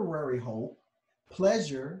 temporary hope,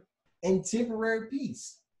 pleasure, and temporary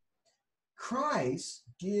peace. Christ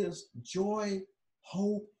gives joy,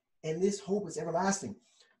 hope, and this hope is everlasting.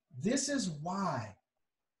 This is why,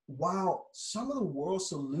 while some of the world's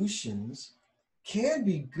solutions can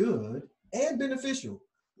be good and beneficial,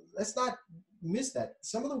 let's not miss that.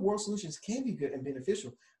 Some of the world solutions can be good and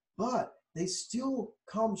beneficial, but they still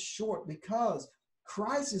come short because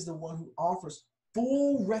Christ is the one who offers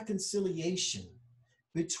full reconciliation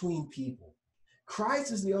between people.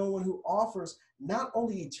 Christ is the only one who offers not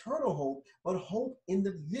only eternal hope, but hope in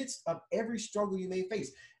the midst of every struggle you may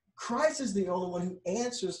face. Christ is the only one who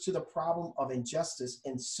answers to the problem of injustice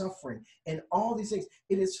and suffering and all these things.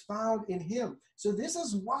 It is found in him. So this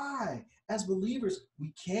is why, as believers,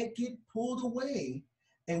 we can't get pulled away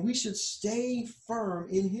and we should stay firm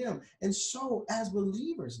in him. And so as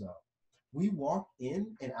believers, though, we walk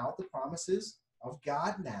in and out the promises of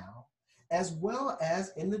God now, as well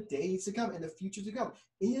as in the days to come, in the future to come,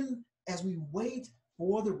 as we wait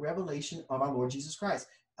for the revelation of our Lord Jesus Christ,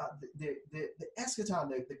 the eschaton,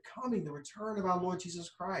 the coming, the return of our Lord Jesus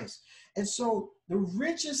Christ. And so the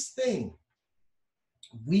richest thing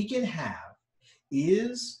we can have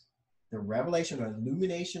is the revelation or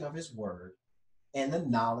illumination of his word and the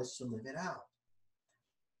knowledge to live it out.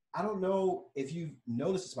 I don't know if you've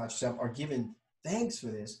noticed this about yourself or given thanks for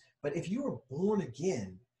this, but if you are born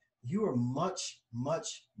again, you are much,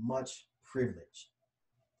 much, much privileged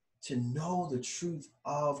to know the truth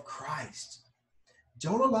of Christ.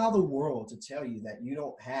 Don't allow the world to tell you that you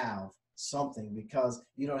don't have something because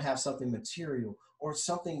you don't have something material or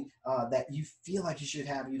something that you feel like you should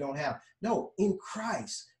have, you don't have. No, in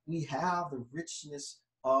Christ, we have the richness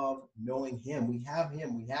of knowing him. We have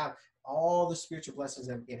him. We have all the spiritual blessings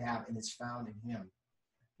that we can have, and it's found in him.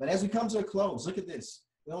 But as we come to a close, look at this.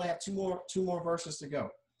 We only have two more verses to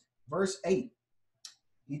go. Verse 8,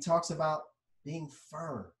 he talks about being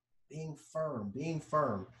firm, being firm, being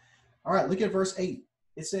firm. All right, look at verse 8.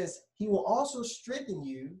 It says, he will also strengthen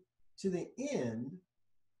you to the end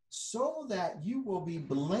so that you will be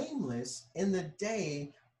blameless in the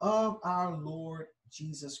day of our Lord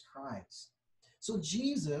Jesus Christ. So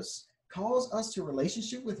Jesus calls us to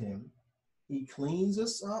relationship with him. He cleans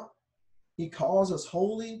us up. He calls us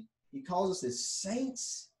holy. He calls us his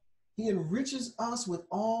saints. He enriches us with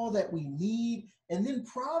all that we need and then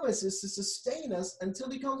promises to sustain us until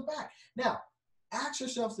he comes back. Now, ask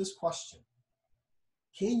yourself this question.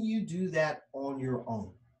 Can you do that on your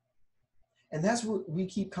own? And that's what we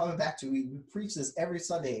keep coming back to. We preach this every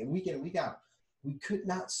Sunday and week in and week out. We could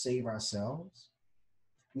not save ourselves.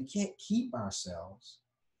 We can't keep ourselves.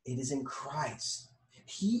 It is in Christ.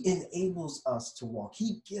 He enables us to walk.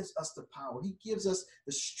 He gives us the power. He gives us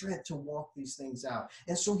the strength to walk these things out.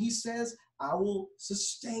 And so he says, I will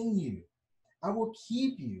sustain you. I will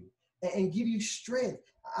keep you and give you strength.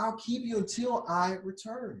 I'll keep you until I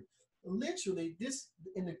return. Literally, this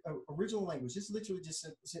in the original language, this literally just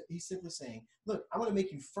he's simply saying, look, I'm going to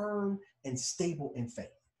make you firm and stable in faith.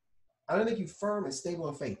 I'm going to make you firm and stable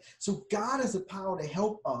in faith. So God has the power to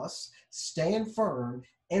help us stand firm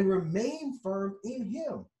and remain firm in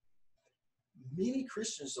him. Many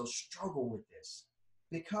Christians, though, struggle with this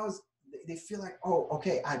because they feel like, oh,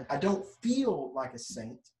 okay, I don't feel like a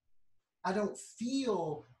saint. I don't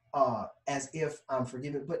feel as if I'm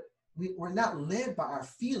forgiven, but we're not led by our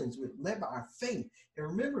feelings. We're led by our faith. And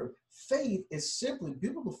remember, faith is simply,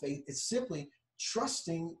 biblical faith is simply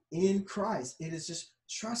trusting in Christ. It is just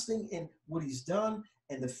trusting in what he's done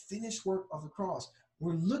and the finished work of the cross.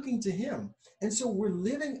 We're looking to him. And so we're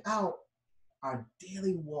living out our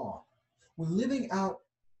daily walk. We're living out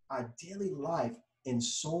our daily life in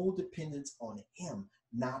sole dependence on him,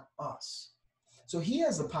 not us. So he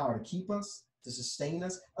has the power to keep us, to sustain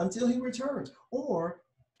us until he returns, or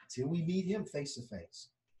till we meet him face to face.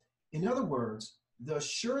 In other words, the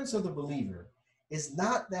assurance of the believer is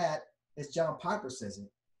not that, as John Piper says it,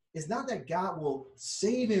 it's not that God will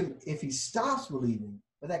save him if he stops believing,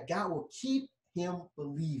 but that God will keep him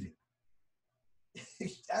believing.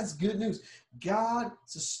 That's good news. God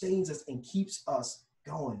sustains us and keeps us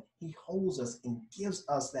going. He holds us and gives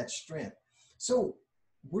us that strength. So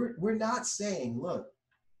we're not saying, look,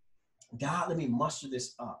 God, let me muster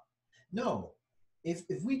this up. No, if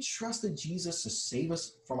we trusted Jesus to save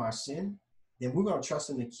us from our sin, then we're going to trust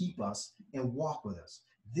him to keep us and walk with us.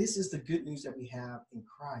 This is the good news that we have in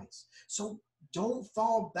Christ. So don't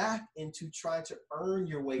fall back into trying to earn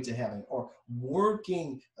your way to heaven or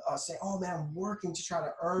working, say, oh man, I'm working to try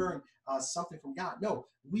to earn something from God. No,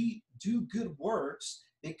 we do good works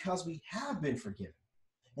because we have been forgiven.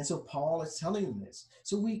 And so Paul is telling them this.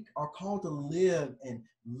 So we are called to live and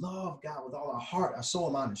love God with all our heart, our soul,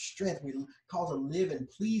 mind, and strength. We're called to live and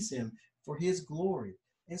please him for his glory.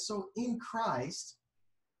 And so in Christ,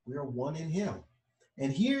 we are one in him.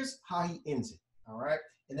 And here's how he ends it, all right?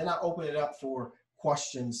 And then I'll open it up for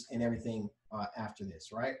questions and everything after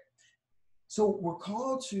this, right? So we're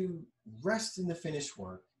called to rest in the finished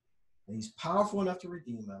work. And he's powerful enough to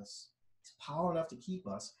redeem us. He's powerful enough to keep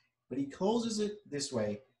us. But he closes it this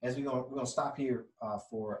way, as we're going to stop here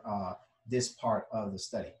for this part of the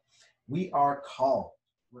study. We are called.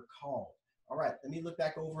 We're called. All right, let me look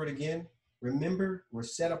back over it again. Remember, we're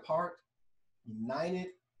set apart, united.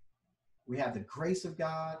 We have the grace of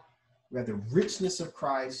God. We have the richness of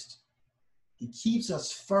Christ. He keeps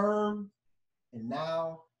us firm. And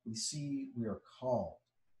now we see we are called.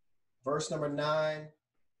 Verse number 9,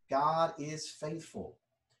 God is faithful.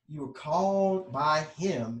 You are called by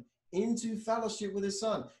him into fellowship with his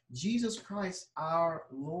son, Jesus Christ, our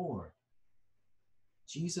Lord.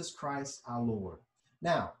 Jesus Christ, our Lord.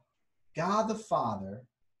 Now, God the Father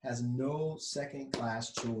has no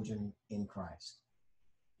second-class children in Christ.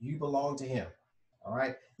 You belong to him, all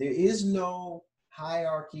right? There is no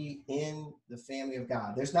hierarchy in the family of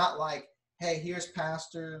God. There's not like, hey, here's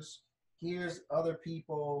pastors, here's other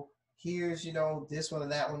people, here's, this one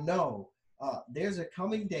and that one. No, there's a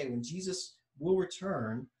coming day when Jesus will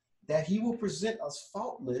return that he will present us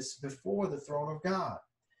faultless before the throne of God.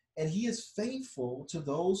 And he is faithful to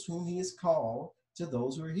those whom he has called, to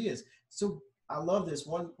those who are his. So I love this.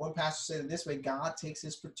 One pastor said it this way: God takes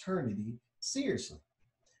his paternity seriously.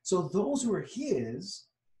 So those who are his,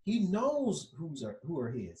 he knows who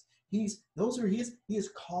are his. Those who are his, he is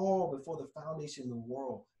called before the foundation of the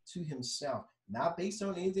world to himself, not based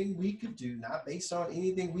on anything we could do, not based on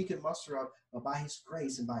anything we could muster up, but by his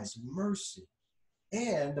grace and by his mercy.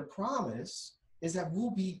 And the promise is that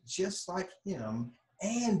we'll be just like him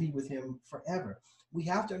and be with him forever. We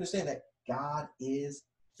have to understand that God is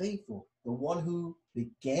faithful. The one who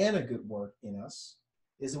began a good work in us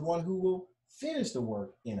is the one who will finish the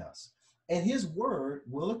work in us. And his word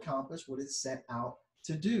will accomplish what it's set out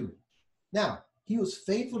to do. Now, he was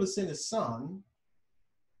faithful to send his son.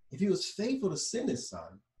 If he was faithful to send his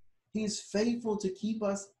son, he is faithful to keep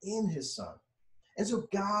us in his son. And so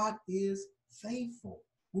God is faithful.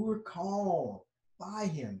 We were called by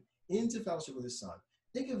him into fellowship with his son.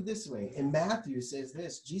 Think of it this way. In Matthew, it says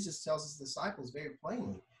this. Jesus tells his disciples very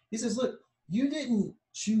plainly. He says, look, you didn't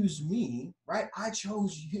choose me, right? I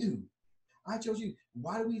chose you. I chose you.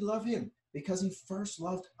 Why do we love him? Because he first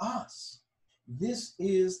loved us. This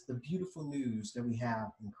is the beautiful news that we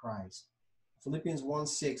have in Christ. Philippians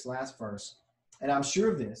 1:6, last verse. And I'm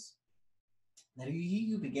sure of this, that he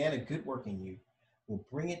who began a good work in you will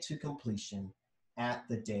bring it to completion at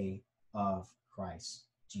the day of Christ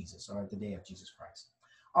Jesus, or at the day of Jesus Christ.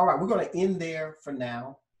 All right, we're going to end there for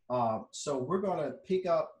now. So we're going to pick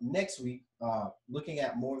up next week, looking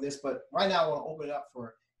at more of this. But right now, I want to open it up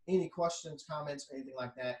for any questions, comments, or anything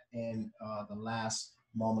like that, and the last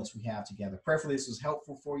moments we have together. Prayerfully, this was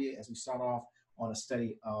helpful for you as we start off on a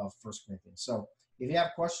study of 1 Corinthians. So if you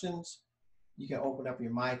have questions, you can open up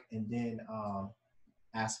your mic and then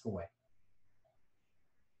ask away.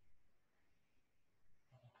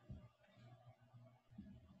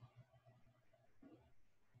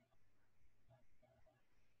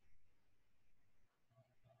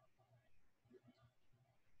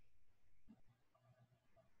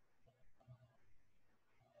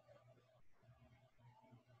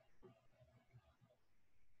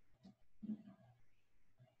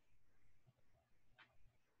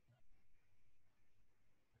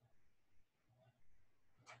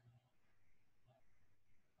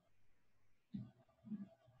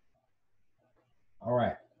 All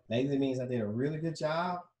right. That either means I did a really good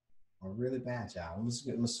job or a really bad job. I'm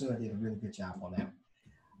assuming I did a really good job on that.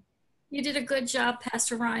 You did a good job,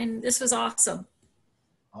 Pastor Ryan. This was awesome.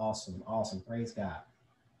 Awesome. Awesome. Praise God.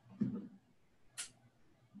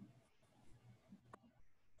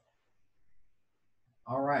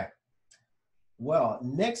 All right. Well,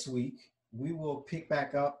 next week, we will pick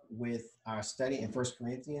back up with our study in 1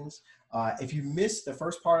 Corinthians. If you missed the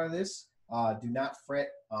first part of this, do not fret.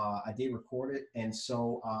 I did record it, and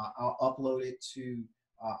so I'll upload it to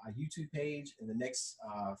a YouTube page in the next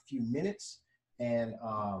few minutes, and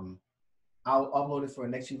I'll upload it for the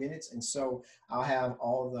next few minutes. And so I'll have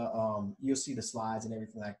all the, you'll see the slides and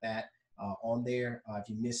everything like that on there. If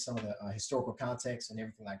you missed some of the historical context and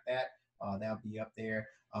everything like that, that'll be up there.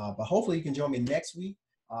 But hopefully you can join me next week.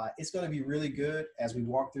 It's going to be really good as we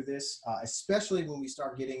walk through this, especially when we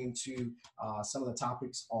start getting into some of the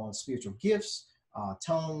topics on spiritual gifts,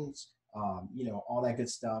 tongues, all that good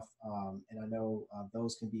stuff. And I know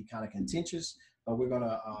those can be kind of contentious, but we're going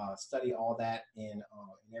to study all that and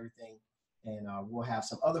everything. And we'll have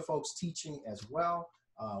some other folks teaching as well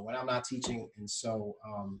when I'm not teaching. And so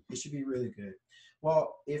it should be really good.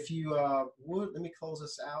 Well, if you would, let me close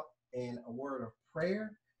this out in a word of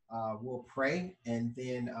prayer. We'll pray, and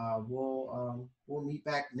then we'll meet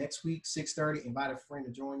back next week, 6:30. Invite a friend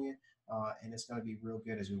to join you, and it's going to be real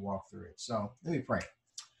good as we walk through it. So let me pray.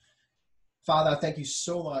 Father, I thank you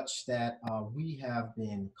so much that we have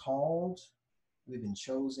been called, we've been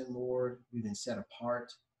chosen, Lord, we've been set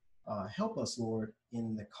apart. Help us, Lord,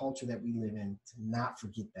 in the culture that we live in to not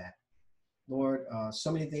forget that. Lord,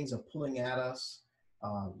 so many things are pulling at us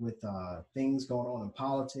with things going on in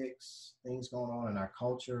politics, things going on in our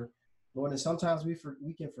culture. Lord, and sometimes we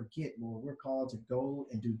can forget, Lord, we're called to go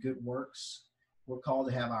and do good works. We're called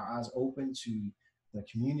to have our eyes open to the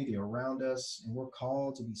community around us, and we're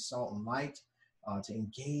called to be salt and light, to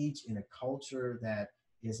engage in a culture that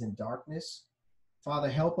is in darkness. Father,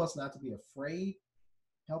 help us not to be afraid.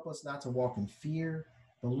 Help us not to walk in fear.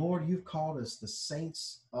 But Lord, you've called us the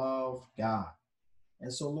saints of God.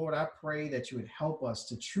 And so, Lord, I pray that you would help us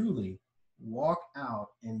to truly walk out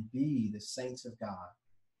and be the saints of God,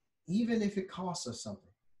 even if it costs us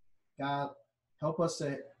something. God, help us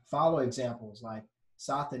to follow examples like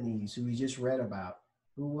Sosthenes, who we just read about,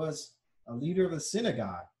 who was a leader of the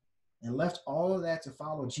synagogue and left all of that to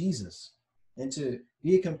follow Jesus and to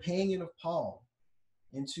be a companion of Paul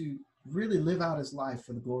and to really live out his life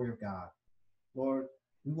for the glory of God. Lord,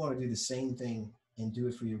 we want to do the same thing and do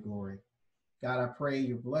it for your glory. God, I pray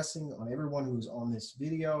your blessing on everyone who's on this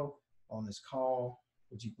video, on this call.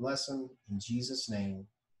 Would you bless them in Jesus' name?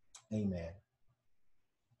 Amen.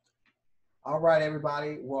 All right,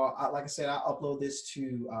 everybody. Well, like I said, I'll upload this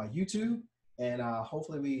to YouTube, and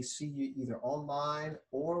hopefully we see you either online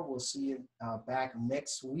or we'll see you back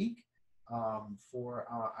next week for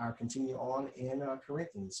our continue on in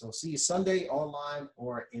Corinthians. So see you Sunday online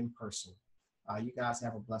or in person. You guys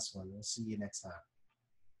have a blessed one. We'll see you next time.